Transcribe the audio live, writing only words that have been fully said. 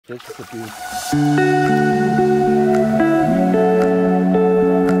Dit is het hier.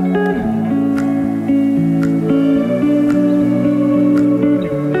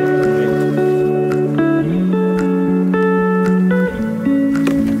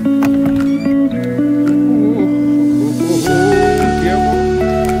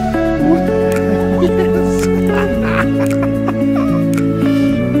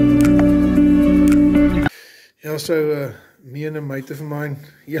 So me and a mate of mine,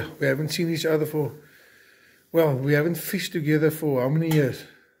 yeah, we haven't seen each other for, well, we haven't fished together for how many years?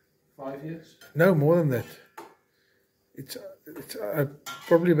 5 years? No, more than that. It's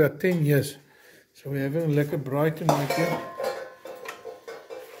probably about 10 years. So we're having a lekker braai tonight here.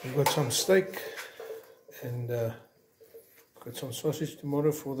 We've got some steak and got some sausage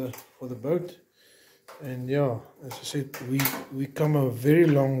tomorrow for the boat. And yeah, as I said, we come a very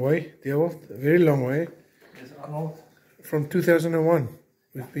long way, Dewald, a very long way. From 2001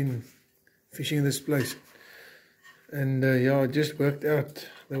 we've been fishing this place, and yeah, it just worked out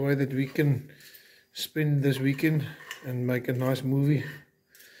the way that we can spend this weekend and make a nice movie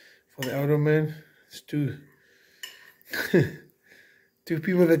for the outer man. It's two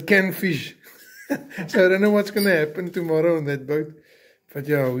people that can fish. So I don't know what's going to happen tomorrow on that boat, but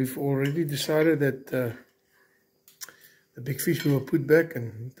yeah, we've already decided that the big fish we will put back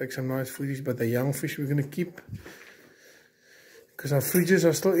and take some nice footage, but the young fish we're going to keep because our fridges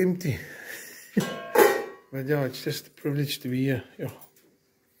are still empty. But yeah, it's just a privilege to be here. Yeah.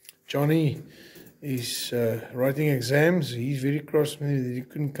 Johnny is writing exams. He's very cross with me that he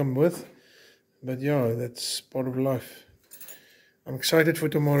couldn't come with, but yeah, that's part of life. I'm excited for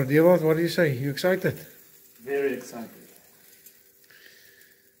tomorrow. Dewald, what do you say? You excited? Very excited.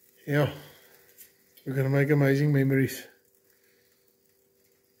 Yeah, we're going to make amazing memories.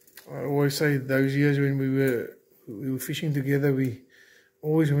 I always say those years when we were fishing together, we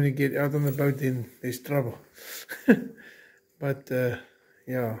always, when we get out on the boat, then there's trouble. But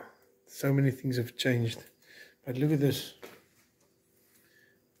yeah, so many things have changed. But look at this.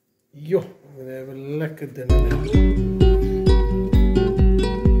 Yo, we're going to have a lekker dinner now.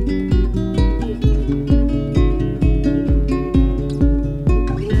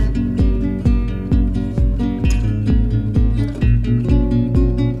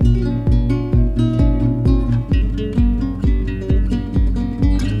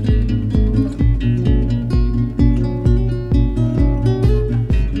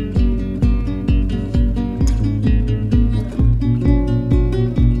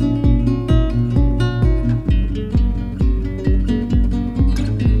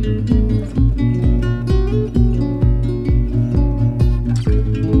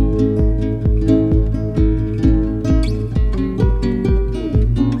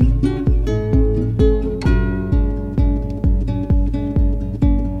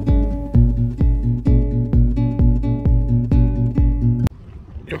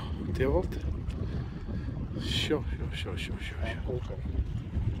 Dewald. Sure.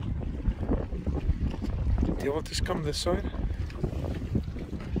 Dewald has come this side.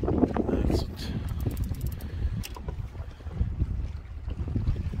 That's it.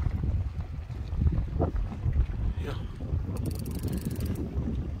 Yeah.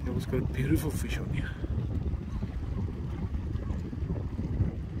 Dewald's got a beautiful fish on here.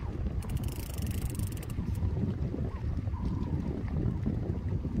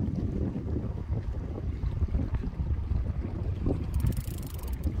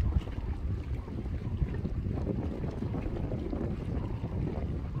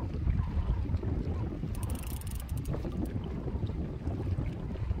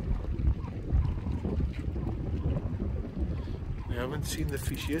 We haven't seen the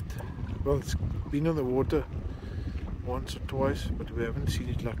fish yet. Well, it's been on the water once or twice, but we haven't seen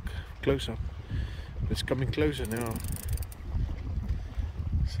it like close up. It's coming closer now.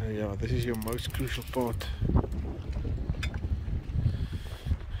 So yeah, this is your most crucial part.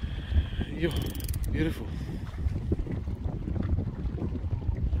 Yo, beautiful.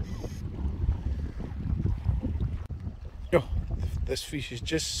 Yo, this fish is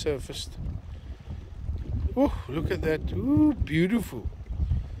just surfaced. Oh, look at that. Ooh, beautiful.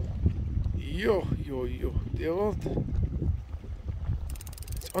 Yo. Dewald.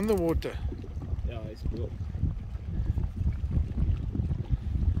 It's on the water. Yeah, it's cool.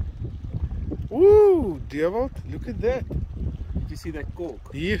 Ooh, Dewald, look at that. Did you see that cork?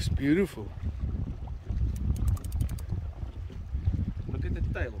 Yes, beautiful. Look at the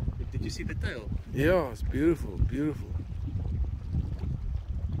tail. Did you see the tail? Yeah, it's beautiful, beautiful.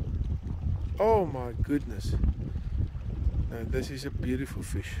 Oh my goodness. Now this is a beautiful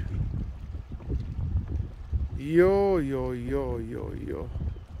fish. Yo.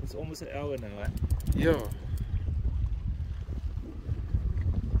 It's almost an hour now, eh? Yeah.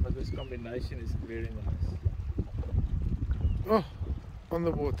 But this combination is very nice. Oh, on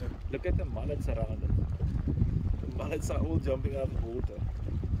the water. Look at the mullets around it. The mullets are all jumping out of the water.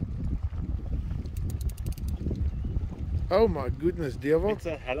 Oh my goodness, Dewald. It's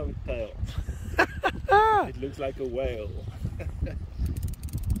a hell of a tail. It looks like a whale.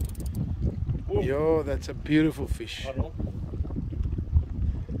 Yo, that's a beautiful fish. Arnold.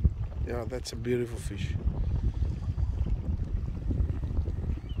 Yeah, that's a beautiful fish.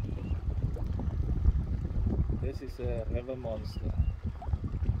 This is a river monster.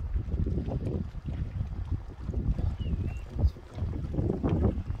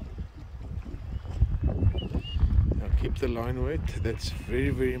 Now keep the line wet. That's very,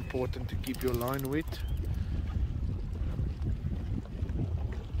 very important to keep your line wet.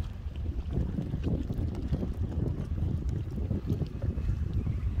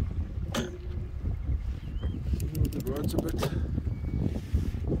 The rod's a bit.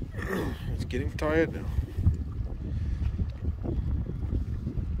 It's getting tired now.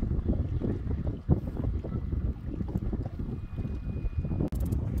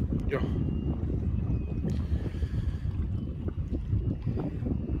 Yeah.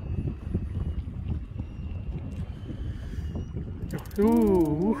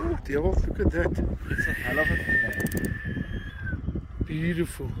 Ooh, Dewald, look at that. It's a hell of a thing.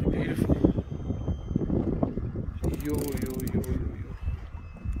 Beautiful, beautiful. Yo, yo, yo, yo, yo.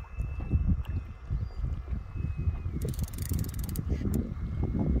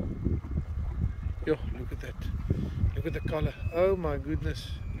 Yo, look at that. Look at the color. Oh my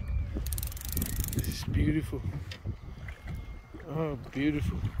goodness. This is beautiful. Oh,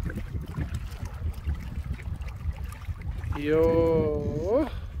 beautiful. Yo.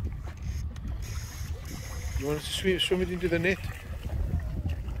 You want us to swim it into the net?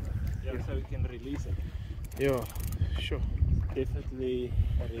 Yeah, so we can release it. Yeah, sure. Definitely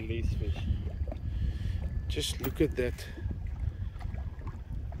a release fish. Just look at that.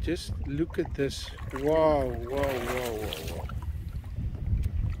 Just look at this. Wow, wow, wow, wow, wow.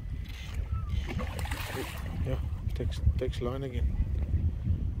 Yeah, takes line again.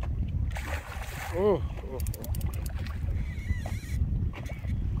 Oh, oh, oh.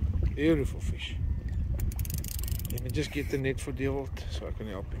 Beautiful fish. Let me just get the net for Dewald so I can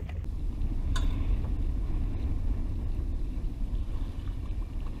help him.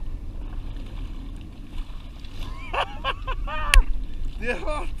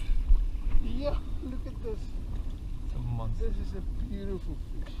 Dewald! Yeah, look at this. It's a monster. This is a beautiful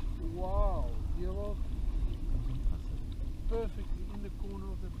fish. Wow, Dewald. Perfectly in the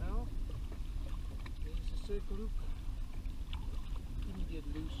corner of the mouth. There's a circle hook. Didn't get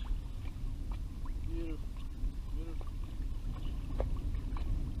loose. Beautiful, beautiful.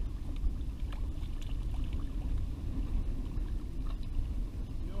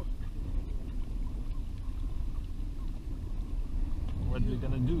 What are we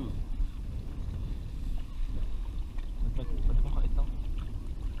gonna do? Wat mag ito?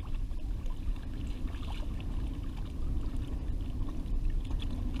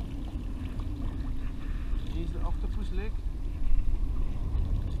 Here's the octopus leg.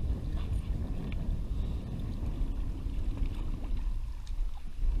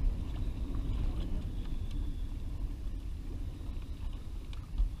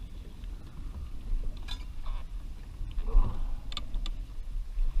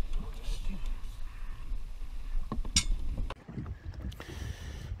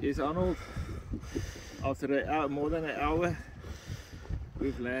 Yes, Arnold. After more than an hour,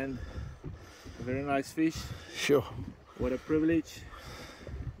 we've landed a very nice fish. Sure. What a privilege.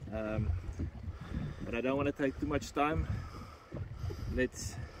 But I don't want to take too much time.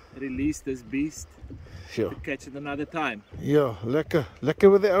 Let's release this beast. Sure. To catch it another time. Yeah, lekker. Lekker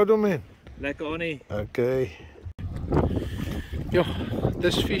with the outer man. Lekker, Annie. Okay. Yeah,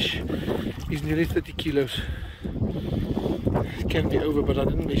 this fish is nearly 30 kilos. It can be over, but I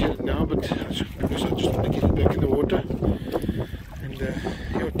didn't measure it now, but because I just want to get it back in the water. And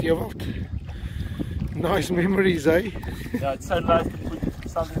yeah, Dewald. Nice memories, eh? Yeah, it's so nice to put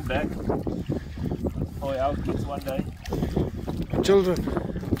something back for our kids one day. Children.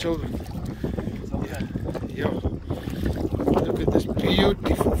 Children. Yeah. Look at this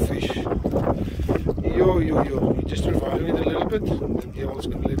beautiful fish. Yo, yo, yo. You just revive it a little bit, and then Dewald's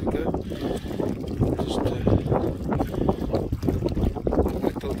going to let it go. Just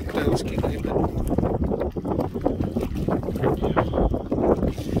until the tail's kicking a bit.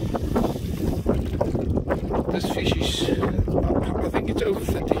 This fish is, I think it's over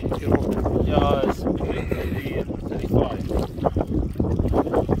 30 year old. Yeah, it's 35.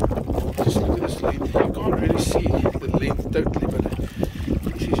 length. I can't really see the length totally, but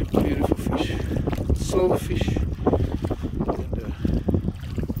this is a beautiful fish. Silverfish.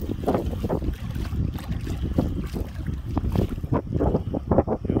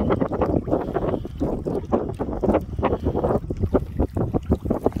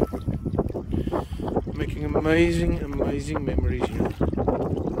 And making amazing memories here.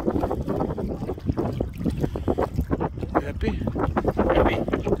 Happy? Happy?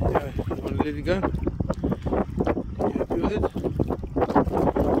 Yeah, you want to let it go? You happy with it?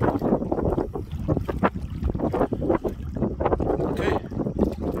 Okay.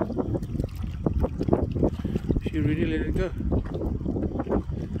 She really let it go?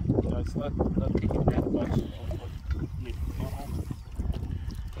 No, it's not picking that much.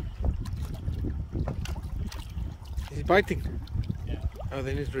 Is he biting? Yeah. Oh,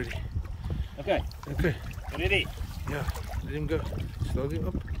 then he's ready. Okay. Okay. Ready? Yeah, let him go. Slow him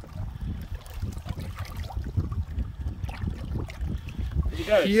up. There you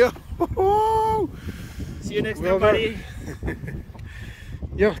go. Yeah. See you next Well time, buddy.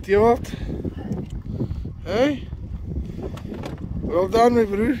 Ja, Dewald. Hey? Well done, my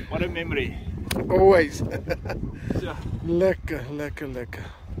broer. What a memory. Always. So, Lekker.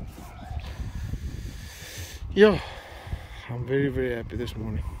 Yeah, I'm very happy this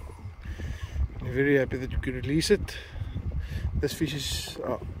morning. I'm very happy that you could release it. This fish is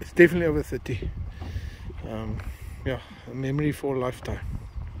it's definitely over 30. Yeah, a memory for a lifetime.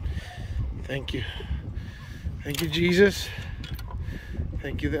 Thank you Jesus.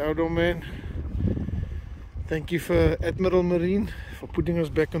 Thank you the outdoor man. Thank you for Admiral Marine for putting us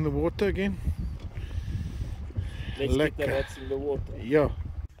back on the water again. let's get the rods in the water. Yeah.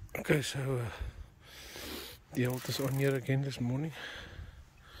 Okay, so Dewald is on here again this morning.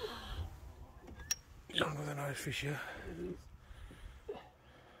 He's on with a nice fish here.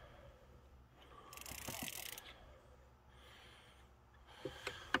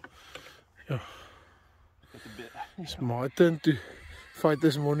 Yeah. It's my turn to fight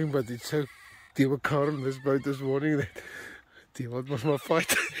this morning, but it's so Dewald car on this boat this morning that Dewald was my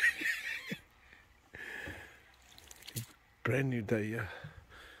fight. Brand new day, yeah.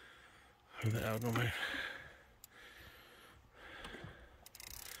 With the outdoor man.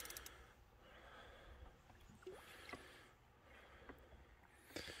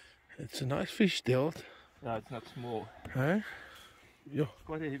 It's a nice fish, Dewald. No, it's not small. Huh? Yeah. It's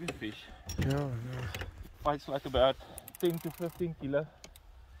quite a heavy fish. Yeah. Fights like about 10 to 15 kilo.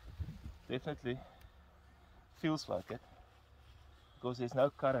 Definitely feels like it because there's no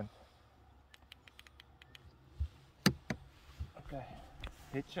current. Okay,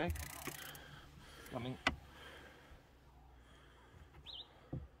 head shake. Coming.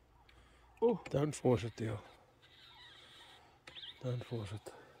 Oh, Don't force it, Dewald. Don't force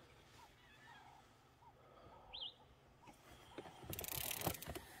it.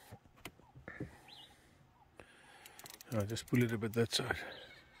 I'll just pull it a bit that side.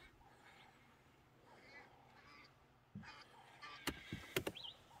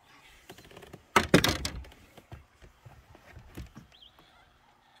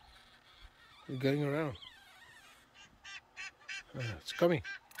 You're going around. It's coming.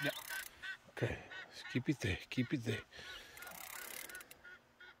 yeah. Okay, just keep it there, keep it there.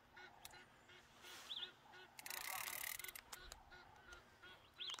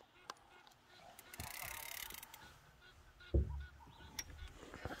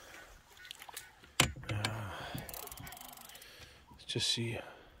 Let's just see.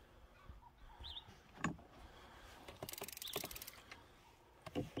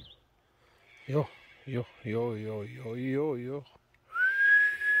 Yo.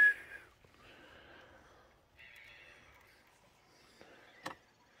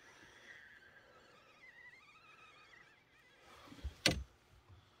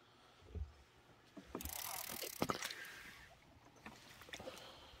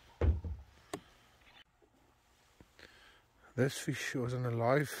 This fish was on a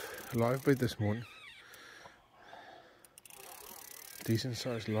live bait this morning. Decent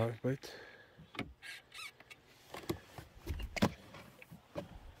sized live bait.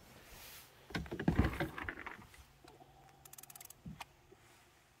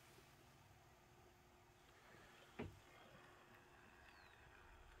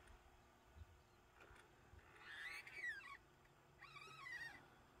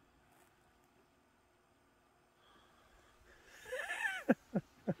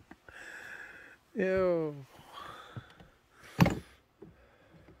 Ew.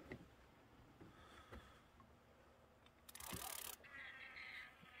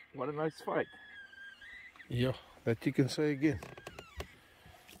 What a nice fight. Yeah, that you can say again.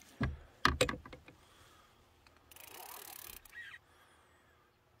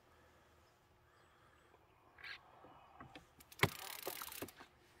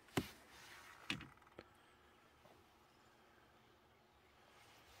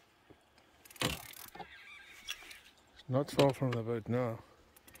 Not far from the boat now.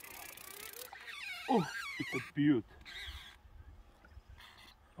 Oh, it's a beaut.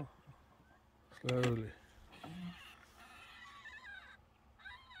 Slowly.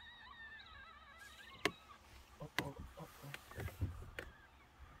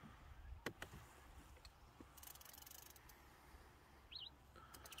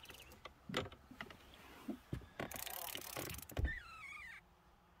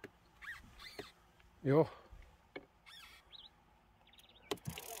 Yo.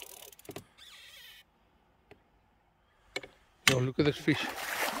 Yo, look at this fish.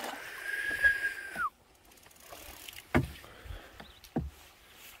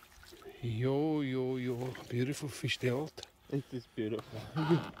 Yo, beautiful fish, Dewald. It is beautiful.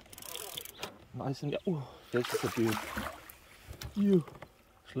 Nice and oh, this is a beaut. You.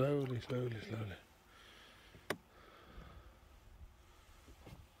 Slowly.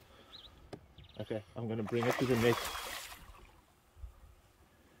 Okay, I'm gonna bring it to the net.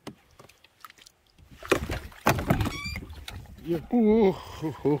 Yeah. Oh,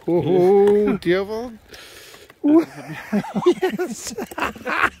 Dewald. Yes.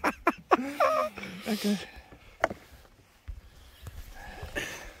 Okay.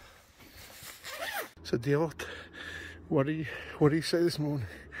 So Dewald, what do you say this morning?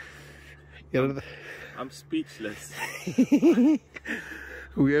 I'm speechless.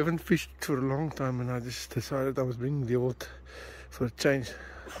 We haven't fished for a long time, and I just decided I was bringing Dewald for a change.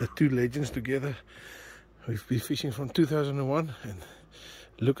 The two legends together. We've been fishing from 2001, and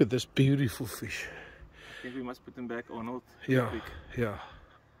look at this beautiful fish. I think we must put them back, Arnold. Yeah.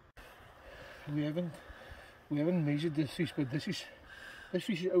 We haven't measured this fish, but this fish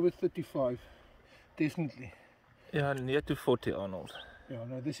is over 35, definitely. Yeah, near to 40, Arnold. Yeah,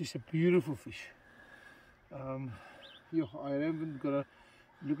 no, this is a beautiful fish. Yeah, I haven't got a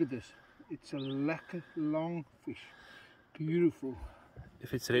look at this. It's a lekker long fish. Beautiful.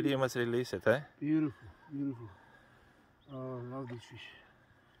 If it's ready, you must release it, eh? Beautiful. Oh, I love this fish.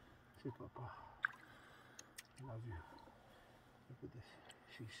 Say, Papa. Love you. Look at this.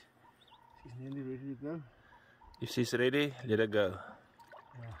 She's nearly ready to go. If she's ready, let her go.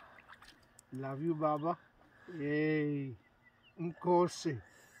 Yeah. Love you, Baba. Yay. Incorse,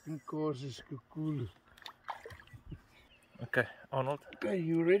 cool. Okay, Arnold. Okay,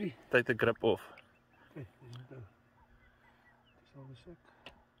 you ready? Take the grip off. Okay, there you go. Just hold a sec.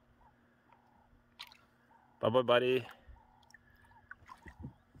 Bye bye, buddy.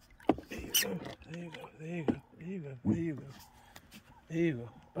 There you go.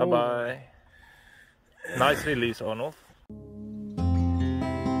 Bye bye. Nice release, Arnold.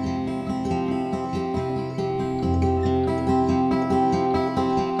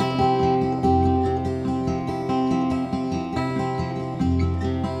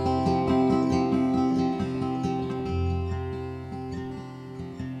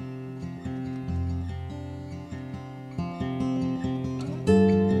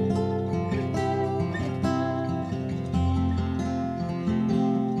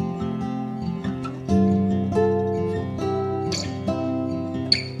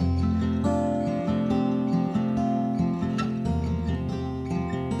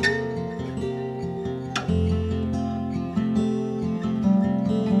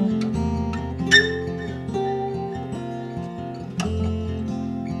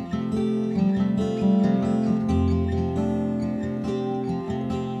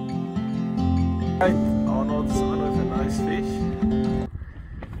 Arnold's on with a nice fish.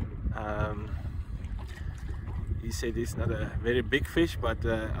 He said he's not a very big fish, but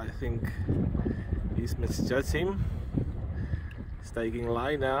I think he's misjudged him. He's taking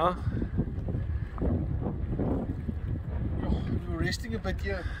line now. We were resting a bit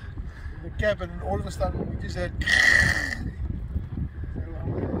here in the cabin, and all of a sudden we just had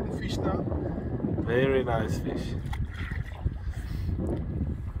the fish now. Very nice fish.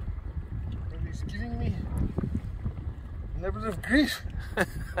 He's giving me a little bit of grief.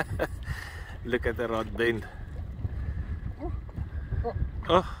 Look at the rod bend.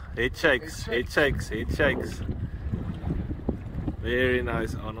 Oh, head shakes. Very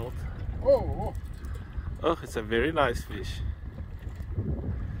nice, Arnold. Oh. Oh, it's a very nice fish.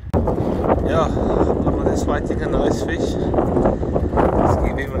 Yeah, Arnold is fighting a nice fish. Let's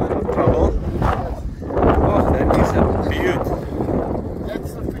give him a little trouble. Oh, that is a beaut.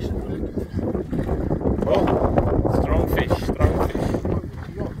 That's the fish I'm looking for. Oh, strong fish.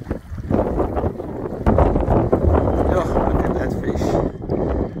 Oh, look at that fish.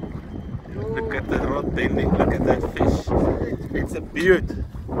 Look at the rod bending, look at that fish. It's a beaut.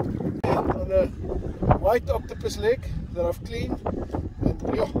 On a white octopus leg that I've cleaned. And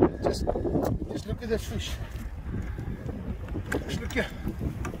just look at that fish. Look here.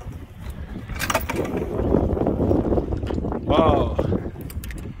 Wow.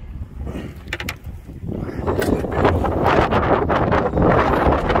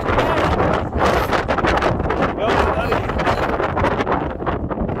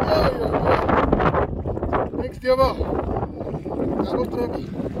 Thanks, Dewald. Double trouble.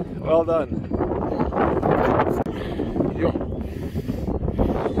 Well done. Yeah.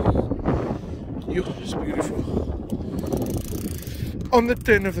 Yeah, it's beautiful. On the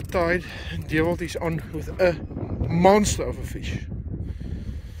turn of the tide, Dewald is on with a monster of a fish.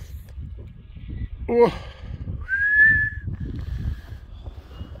 Oh.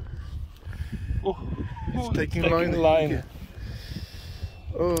 Oh, It's taking line.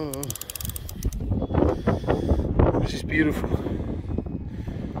 Oh, this is beautiful.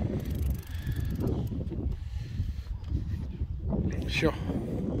 Sure.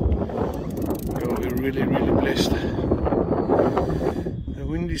 Oh, we're really blessed. The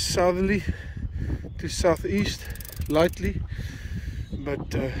wind is southerly to southeast, lightly,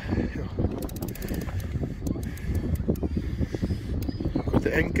 but yeah. Got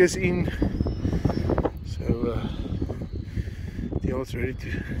the anchors in, so Dewald's ready to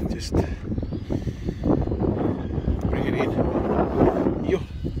just bring it in. Yo,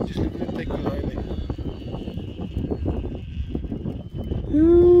 just look at it, take the line there.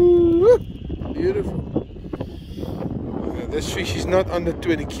 Ooh, beautiful. This fish is not under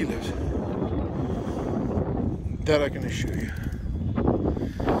 20 kilos. That I can assure you.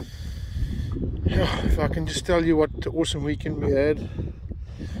 Yeah, if I can just tell you what an awesome weekend we had.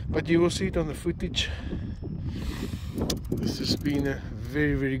 But you will see it on the footage. This has been a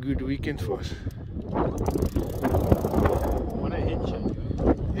very good weekend for us. What a head shake.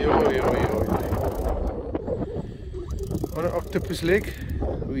 Yo. On an octopus leg.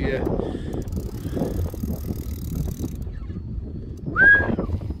 We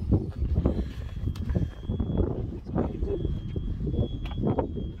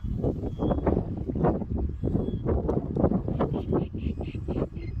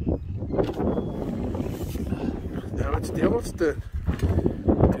now it's Dewald's turn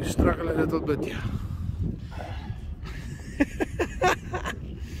to struggle a little bit, yeah.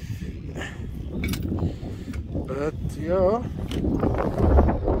 But yeah,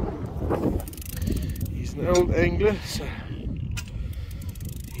 he's an old angler, so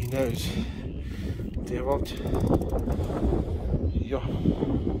he knows. Dewald, yeah.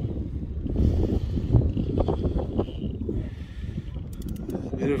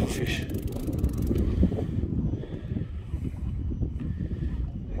 Beautiful fish.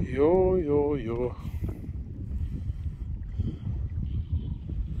 Yo.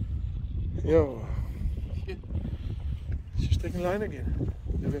 Yo. It's just taking line again.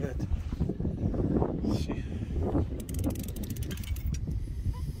 Look at that. Let's see.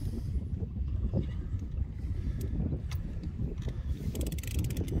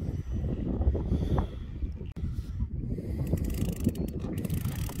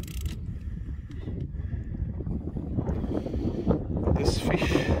 This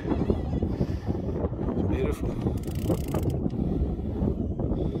fish is beautiful.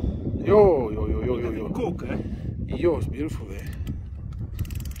 Yo. Cook, eh? Yo, it's beautiful there.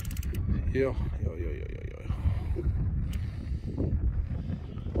 Yo.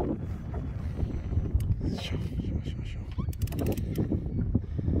 Sure.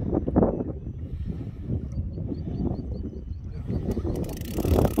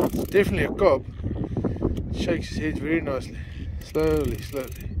 It's definitely a cob. Shakes his head very nicely. Slowly.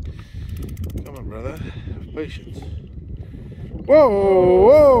 Come on, brother. Have patience.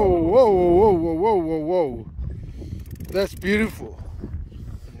 Whoa. That's beautiful.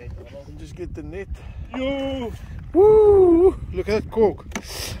 Just get the net. Yo! Woo! Look at that cork.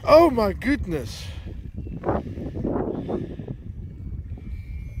 Oh my goodness.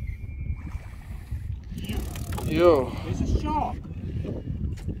 Yo. There's a shark.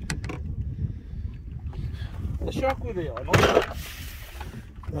 The shark with there, or not?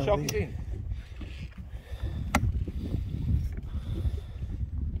 The shark is in.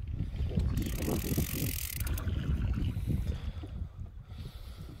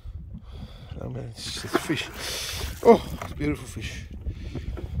 Oh man, it's just a fish. Oh, it's a beautiful fish.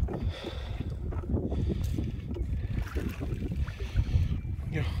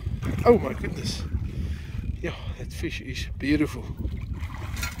 Yeah. Oh my goodness. Yeah, that fish is beautiful.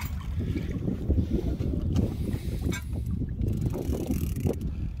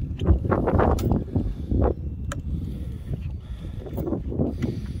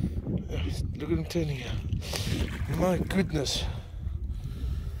 Look at him turning here. My goodness.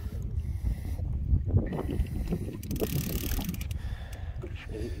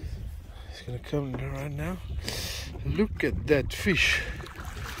 gonna come right now. Look at that fish.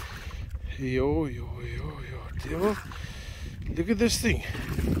 Yo, Dewald. Look at this thing.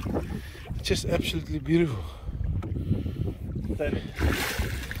 It's just absolutely beautiful.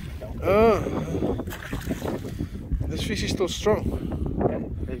 Oh, this fish is still strong. Okay,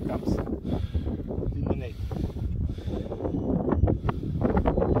 there it comes. In the net.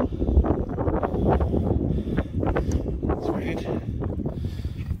 Let's wait.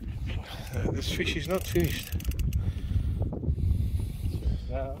 This fish is not finished.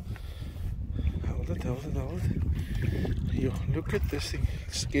 Now, Hold it. Yo, look at this thing.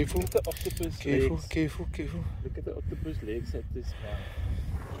 It's careful. look at the octopus Careful, legs. careful. Look at the octopus legs at this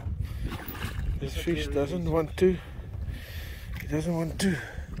one. This fish doesn't want to. He doesn't want to.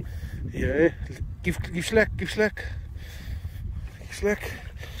 Yeah, give slack.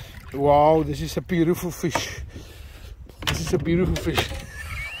 Wow, this is a beautiful fish.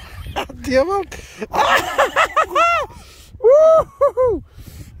 Dewald. Woo!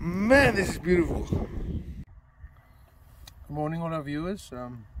 Man, this is beautiful. Good morning, all our viewers.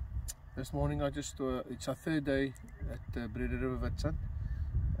 This morning it's our third day at Breda River Witstrand,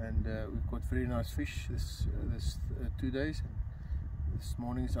 and we've got very nice fish this 2 days. And this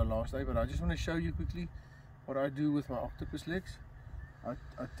morning is our last day, but I just want to show you quickly what I do with my octopus legs. I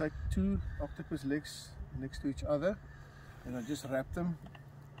take 2 octopus legs next to each other, and I just wrap them.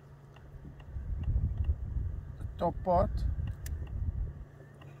 The top part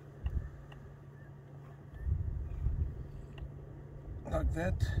like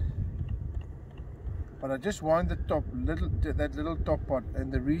that, but I just wind the top that little top part,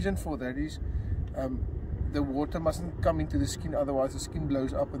 and the reason for that is the water mustn't come into the skin, otherwise the skin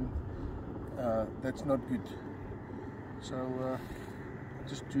blows up, and that's not good. So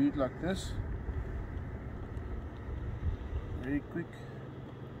just do it like this, very quick.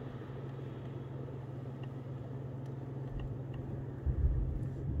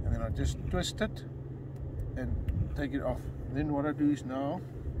 And then I just twist it and take it off. Then what I do is now,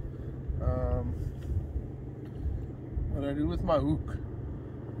 what I do with my hook,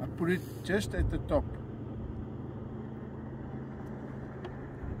 I put it just at the top,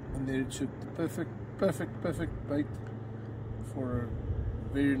 and then it's a perfect bait for a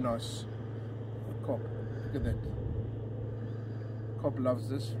very nice cob. Look at that. Cob loves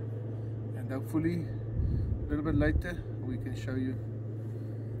this, and hopefully a little bit later we can show you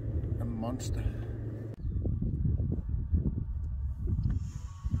a monster.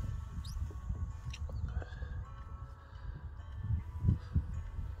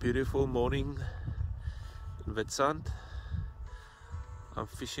 Beautiful morning in Witstrand. I'm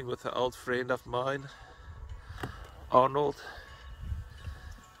fishing with an old friend of mine, Arnold.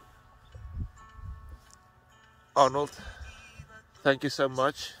 Arnold, thank you so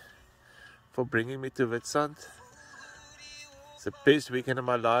much for bringing me to Witstrand. It's the best weekend of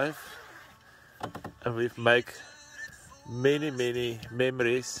my life, and we've made many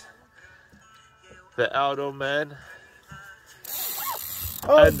memories. The outdoor man.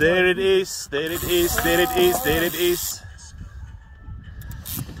 Oh, and there it is.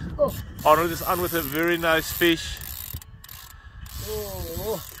 Oh. Arnold is on with a very nice fish.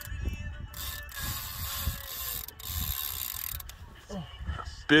 Oh.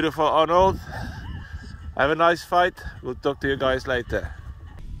 Beautiful, Arnold. Have a nice fight. We'll talk to you guys later.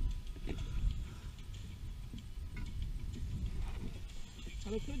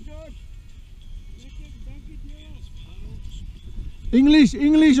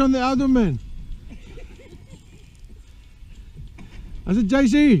 English on the outdoor man. I said,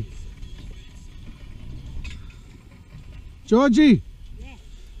 JC. Georgie. Yeah.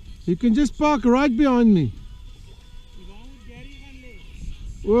 You can just park right behind me.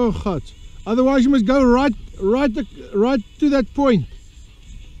 Oh God. Otherwise you must go right to that point.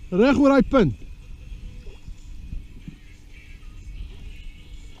 Reg oor hy punt.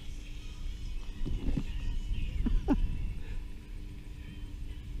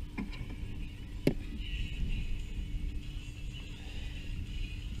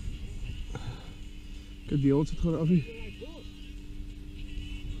 Die Dewald sit gewoon af nie.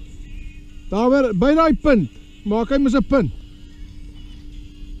 Daar by daai punt. Maak hy mos 'n punt.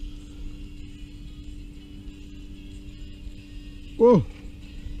 Oh.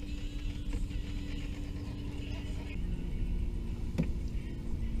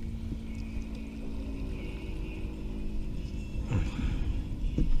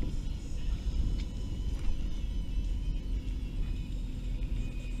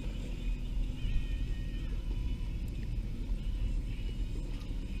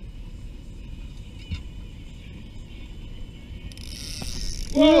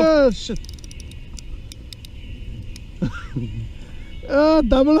 Oh, shit.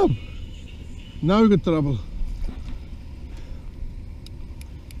 Double up. Now we got trouble.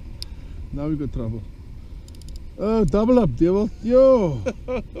 Now we got trouble. Double up, Dewald. Yo!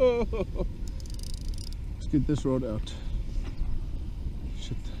 Let's get this rod out.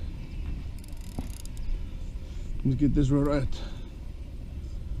 Shit. Let's get this rod out.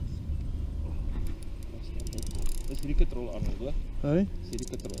 Dis hierdie katrol aan, hoor. Hey? Dis hierdie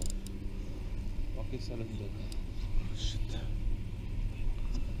katrol. Maak jy self dit. Shit.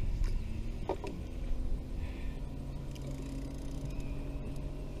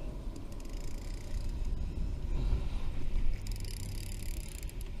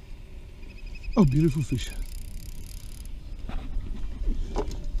 Oh, beautiful fish.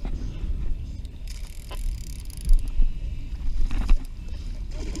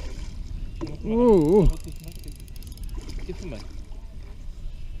 Oh, Geef vir my.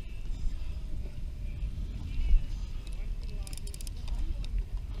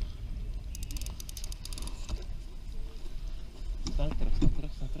 Staan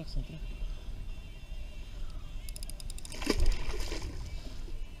terug.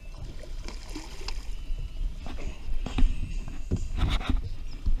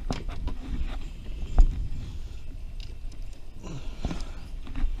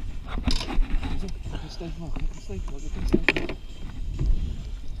 Styf maak.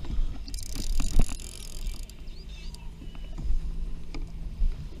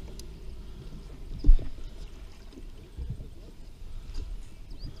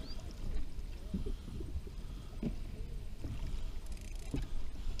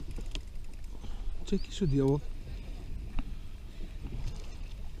 check hierso Dewald.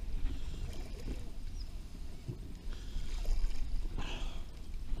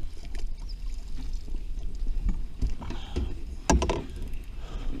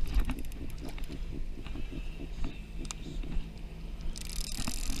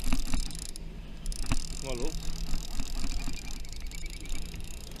 Hallo.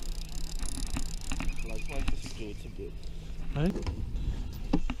 Lijkt mij het is een beeld. Right?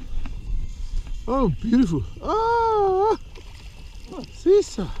 Oh, beautiful. Ah,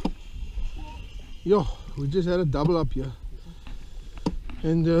 Sisa. Yo, we just had a double up here.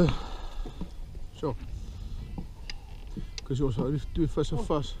 And so. Because also two fish are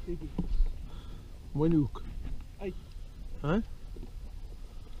fast. Mooi hoek. Hey. Huh?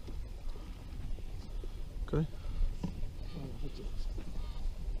 Okay.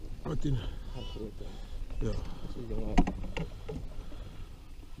 Wat in? Ja.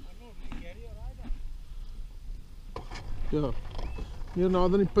 Ja, hier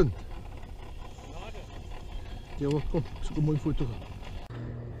nader die punt. Ja, kom, soek 'n mooi foto.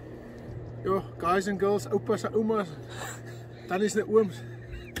 Yo, guys and girls, oupas en oumas, tannies en ooms,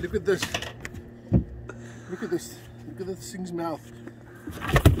 look at this. Look at this. Look at this thing's mouth.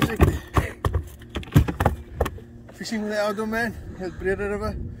 Fishing with the outdoor man at Breda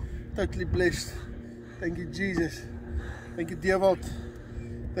River, totally blessed. Thank you, Jesus. Thank you, Dewald.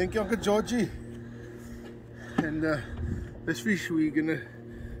 Thank you, Uncle Georgie. And this fish we're gonna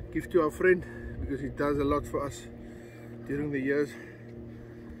give to our friend because he does a lot for us during the years.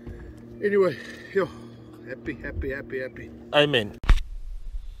 Anyway, yo, happy. Amen.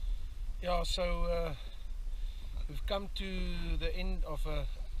 Yeah, so we've come to the end of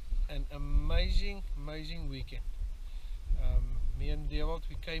an amazing weekend. Me and Dewald,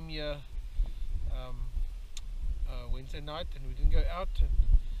 we came here Wednesday night and we didn't go out, and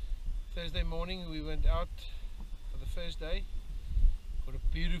Thursday morning we went out for the first day. Got a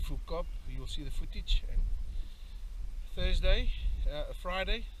beautiful cop, you'll see the footage. And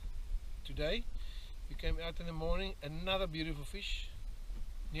Friday, today, we came out in the morning, another beautiful fish,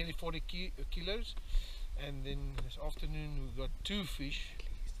 nearly 40 kilos. And then this afternoon we got two fish,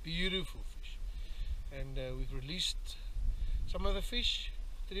 beautiful fish. And we've released some of the fish,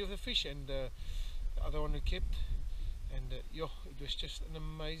 3 of the fish, and the other one we kept. And yo, it was just an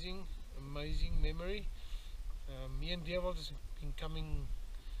amazing memory. Me and Dewald has been coming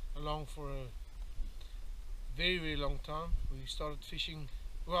along for a very long time. We started fishing,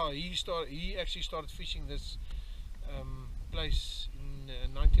 well, he actually started fishing this place in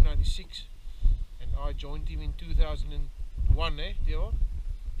 1996, and I joined him in 2001, Dewald?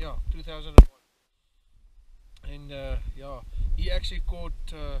 Yeah, 2001. And yeah, he actually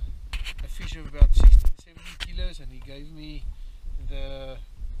caught a fish of about 60-70 kilos, and he gave me the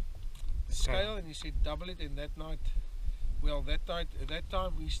scale and he said double it. And that night, well, at that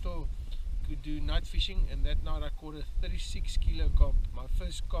time we still could do night fishing, and that night I caught a 36 kilo carp, my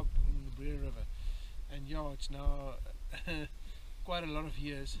first carp in the Breda River. And yeah, it's now quite a lot of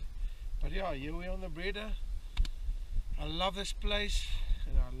years, but yeah, here we are on the Breda. I love this place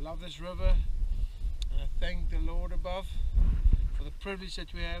and I love this river, and I thank the Lord above for the privilege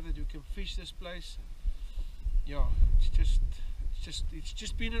that we have that we can fish this place. Yeah, it's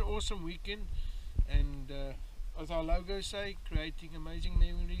just been an awesome weekend, and as our logo say, creating amazing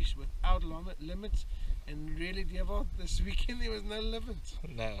memories without limits. And really, Dewald, this weekend there was no limits.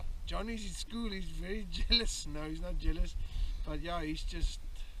 No. Johnny's in school, he's very jealous. No, he's not jealous, but yeah, he just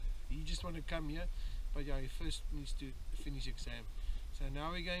want to come here. But yeah, he first needs to finish exam. So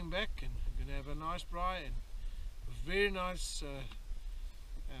now we're going back, and we're going to have a nice braai, and very nice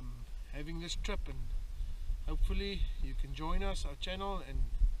having this trip, and hopefully you can join us, our channel, and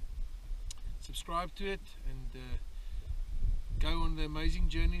subscribe to it, and go on the amazing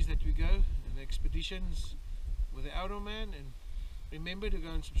journeys that we go, and the expeditions with the Outdoor Man. And remember to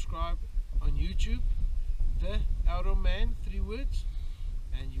go and subscribe on YouTube, the Outdoor Man, 3 words,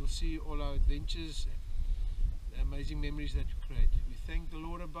 and you'll see all our adventures and the amazing memories that we create. We thank the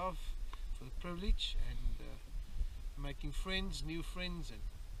Lord above for the privilege, and making friends, new friends, and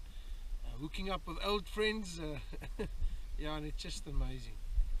hooking up with old friends. Yeah, and it's just amazing.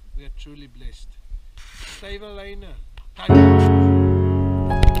 We are truly blessed. Stay well, Lena.